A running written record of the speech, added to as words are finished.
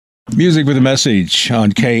Music with a message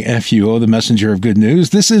on KFUO, the messenger of good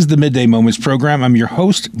news. This is the Midday Moments program. I'm your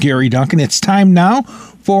host, Gary Duncan. It's time now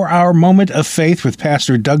for our moment of faith with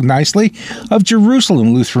Pastor Doug Nicely of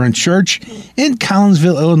Jerusalem Lutheran Church in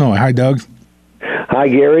Collinsville, Illinois. Hi, Doug. Hi,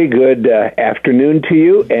 Gary. Good afternoon to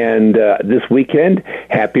you. And this weekend,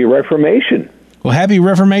 happy Reformation. Well, happy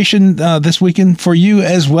Reformation this weekend for you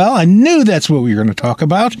as well. I knew that's what we were going to talk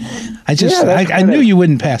about. I knew you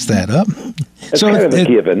wouldn't pass that up. It's kind of a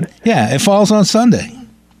given. Yeah, it falls on Sunday.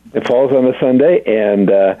 It falls on a Sunday, and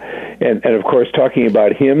of course, talking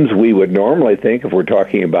about hymns, we would normally think, if we're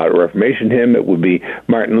talking about a Reformation hymn, it would be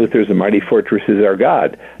Martin Luther's "A Mighty Fortress Is Our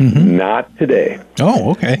God." Mm-hmm. Not today.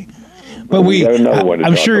 Oh, okay. But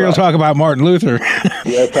I'm sure you'll talk about Martin Luther.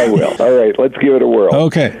 Yes, I will. All right, let's give it a whirl.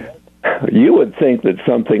 Okay. You would think that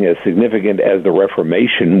something as significant as the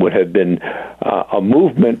Reformation would have been a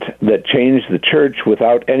movement that changed the church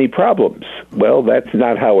without any problems. Well, that's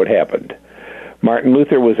not how it happened. Martin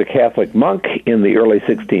Luther was a Catholic monk in the early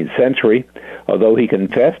 16th century. Although he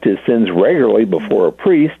confessed his sins regularly before a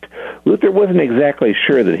priest, Luther wasn't exactly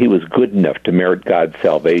sure that he was good enough to merit God's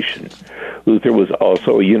salvation. Luther was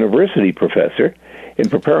also a university professor. In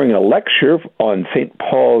preparing a lecture on St.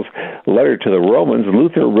 Paul's letter to the Romans,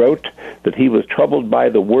 Luther wrote that he was troubled by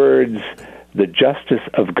the words, "the justice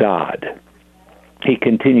of God." He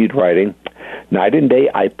continued writing, "Night and day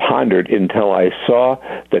I pondered until I saw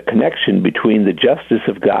the connection between the justice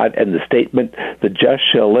of God and the statement, 'the just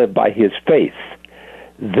shall live by his faith.'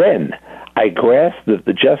 Then I grasped that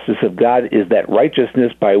the justice of God is that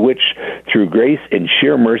righteousness by which, through grace and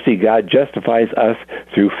sheer mercy, God justifies us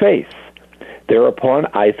through faith. Thereupon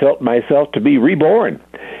I felt myself to be reborn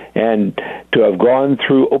and to have gone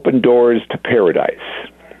through open doors to paradise."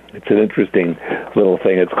 It's an interesting little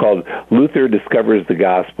thing. It's called Luther Discovers the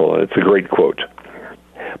Gospel, and it's a great quote.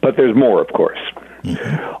 But there's more, of course.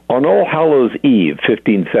 Mm-hmm. On All Hallows Eve,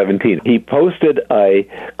 1517, he posted a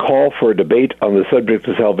call for a debate on the subject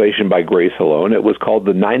of salvation by grace alone. It was called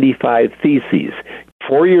the 95 Theses.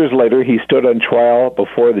 4 years later, he stood on trial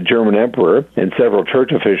before the German emperor and several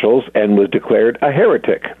church officials and was declared a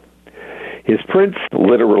heretic. His prince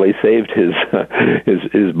literally saved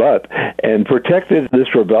his butt and protected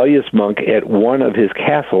this rebellious monk at one of his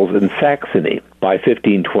castles in Saxony. By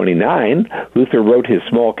 1529, Luther wrote his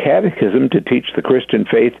small catechism to teach the Christian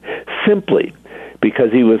faith simply,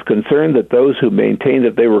 because he was concerned that those who maintained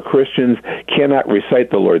that they were Christians cannot recite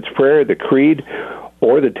the Lord's Prayer, the Creed,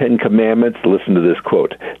 or the Ten Commandments. Listen to this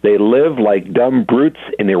quote: "They live like dumb brutes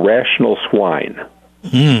and irrational swine."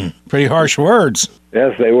 Pretty harsh words.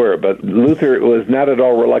 Yes, they were, but Luther was not at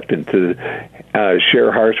all reluctant to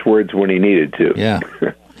share harsh words when he needed to. Yeah.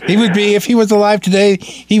 He would be, if he was alive today,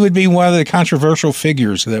 he would be one of the controversial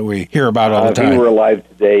figures that we hear about all the time. If he were alive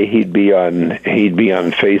today, he'd be on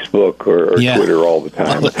Facebook or Twitter all the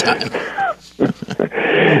time.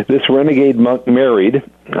 This renegade monk married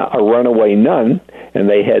a runaway nun, and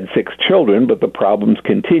they had 6 children, but the problems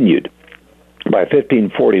continued. By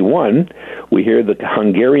 1541, we hear that the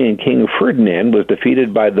Hungarian King Ferdinand was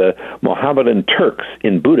defeated by the Mohammedan Turks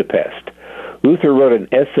in Budapest. Luther wrote an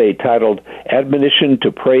essay titled "Admonition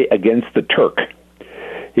to Pray Against the Turk."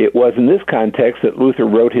 It was in this context that Luther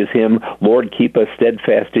wrote his hymn, "Lord, Keep Us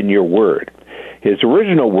Steadfast in Your Word." His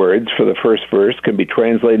original words for the first verse can be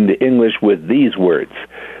translated into English with these words.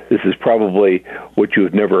 This is probably what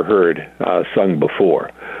you've never heard sung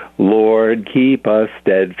before. "Lord, keep us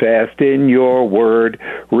steadfast in your word,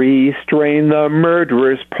 restrain the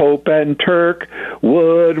murderous Pope and Turk,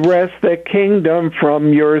 would wrest the kingdom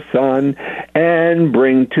from your Son, and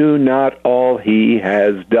bring to naught all he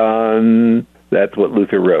has done." That's what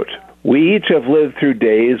Luther wrote. We each have lived through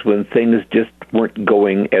days when things just weren't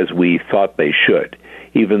going as we thought they should,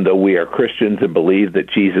 even though we are Christians and believe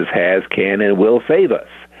that Jesus has, can, and will save us.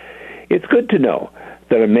 It's good to know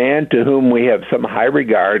that a man to whom we have some high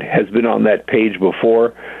regard has been on that page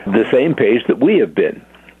before, the same page that we have been.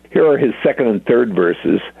 Here are his second and third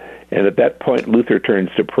verses, and at that point Luther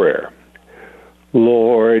turns to prayer.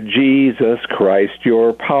 "Lord Jesus Christ,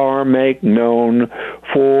 your power make known,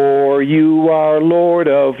 for you are Lord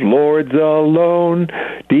of lords alone.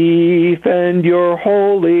 Defend your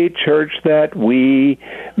holy church that we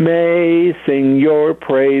may sing your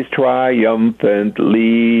praise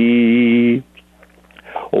triumphantly.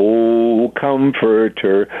 O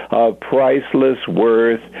Comforter of priceless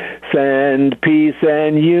worth, send peace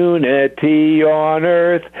and unity on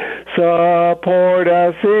earth. Support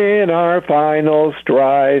us in our final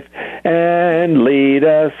strife, and lead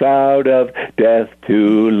us out of death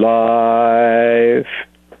to life."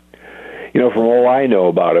 From all I know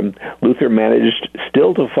about him, Luther managed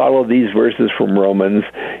still to follow these verses from Romans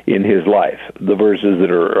in his life, the verses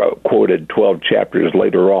that are quoted 12 chapters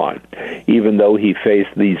later on, even though he faced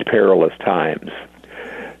these perilous times.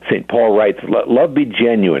 St. Paul writes, "Let love be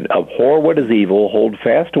genuine, abhor what is evil, hold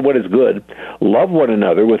fast to what is good, love one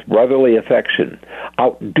another with brotherly affection,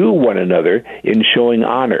 outdo one another in showing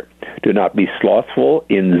honor. Do not be slothful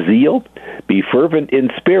in zeal, be fervent in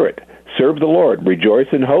spirit, serve the Lord,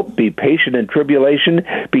 rejoice in hope, be patient in tribulation,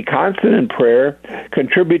 be constant in prayer,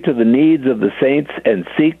 contribute to the needs of the saints, and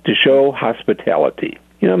seek to show hospitality."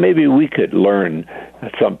 Maybe we could learn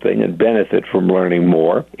something and benefit from learning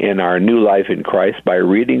more in our new life in Christ by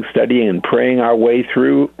reading, studying, and praying our way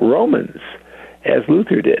through Romans, as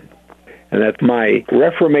Luther did. And that's my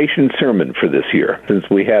Reformation sermon for this year. Since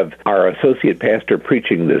we have our associate pastor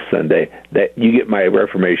preaching this Sunday, that you get my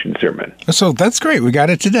Reformation sermon. So that's great. We got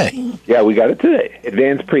it today. Yeah, we got it today.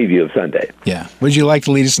 Advanced preview of Sunday. Yeah. Would you like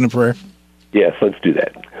to lead us in a prayer? Yes, let's do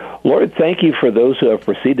that. Lord, thank you for those who have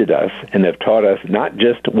preceded us and have taught us not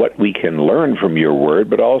just what we can learn from your word,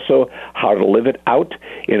 but also how to live it out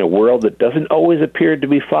in a world that doesn't always appear to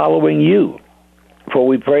be following you. For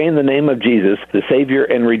we pray in the name of Jesus, the Savior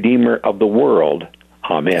and Redeemer of the world.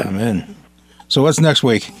 Amen. Amen. So what's next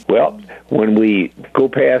week? Well, when we go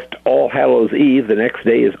past All Hallows Eve, the next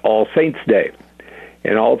day is All Saints' Day.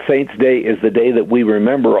 And All Saints' Day is the day that we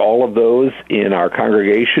remember all of those in our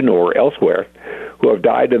congregation or elsewhere who have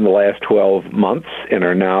died in the last 12 months and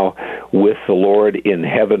are now with the Lord in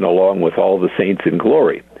heaven along with all the saints in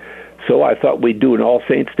glory. So I thought we'd do an All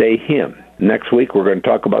Saints' Day hymn. Next week we're going to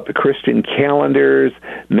talk about the Christian calendars,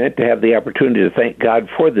 meant to have the opportunity to thank God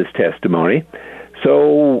for this testimony.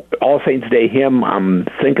 So All Saints' Day hymn, I'm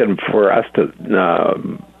thinking for us to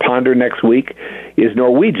ponder next week, is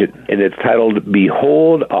Norwegian, and it's titled,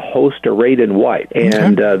 "Behold a Host Arrayed in White."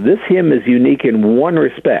 And this hymn is unique in one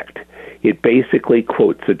respect. It basically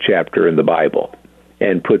quotes a chapter in the Bible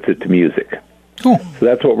and puts it to music. Cool. So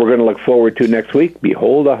that's what we're going to look forward to next week.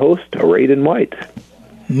 Behold a host arrayed in white.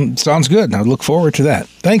 Sounds good. I look forward to that.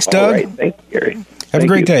 Thanks, Doug. All right. Thank you, Gary. Have a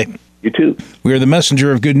great day. You too. We are the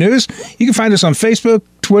Messenger of Good News. You can find us on Facebook,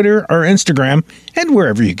 Twitter, or Instagram, and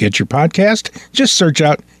wherever you get your podcast. Just search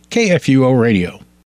out KFUO Radio.